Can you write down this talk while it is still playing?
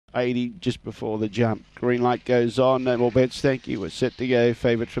80 just before the jump. Green light goes on. No more bets, thank you. We're set to go.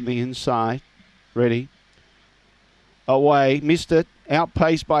 Favourite from the inside. Ready. Away. Missed it.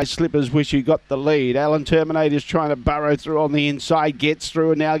 Outpaced by Slippers Wish, who got the lead. Alan Terminator's trying to burrow through on the inside. Gets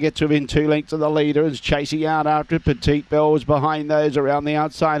through and now gets within 2 lengths of the leader. Is chasing out after it. Petite Belle was behind those around the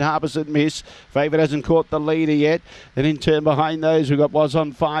outside. Harbison Miss. Favourite hasn't caught the leader yet. Then in turn behind those, we've got Was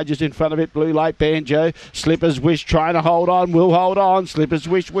on Fire just in front of it. Blue Light Banjo. Slippers Wish trying to hold on. Will hold on. Slippers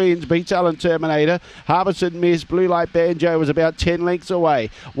Wish wins. Beats Alan Terminator. Harbison Miss. Blue Light Banjo was about 10 lengths away.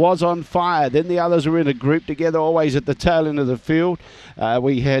 Was on Fire. Then the others were in a group together, always at the tail end of the field.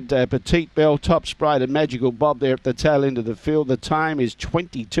 We had Petite Belle, Top Sprite and Magical Bob there at the tail end of the field. The time is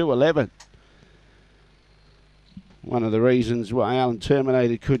 22:11. One of the reasons why Alan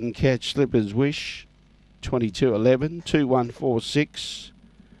Terminator couldn't catch Slippers Wish. 22:11, 2146,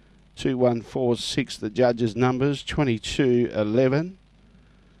 2146 the judges' numbers, 22:11.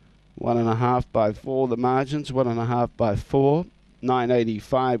 1.5 by 4 the margins, 1.5 by 4.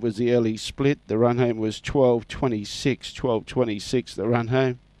 9.85 was the early split. The run home was 12.26, 12.26 the run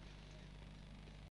home.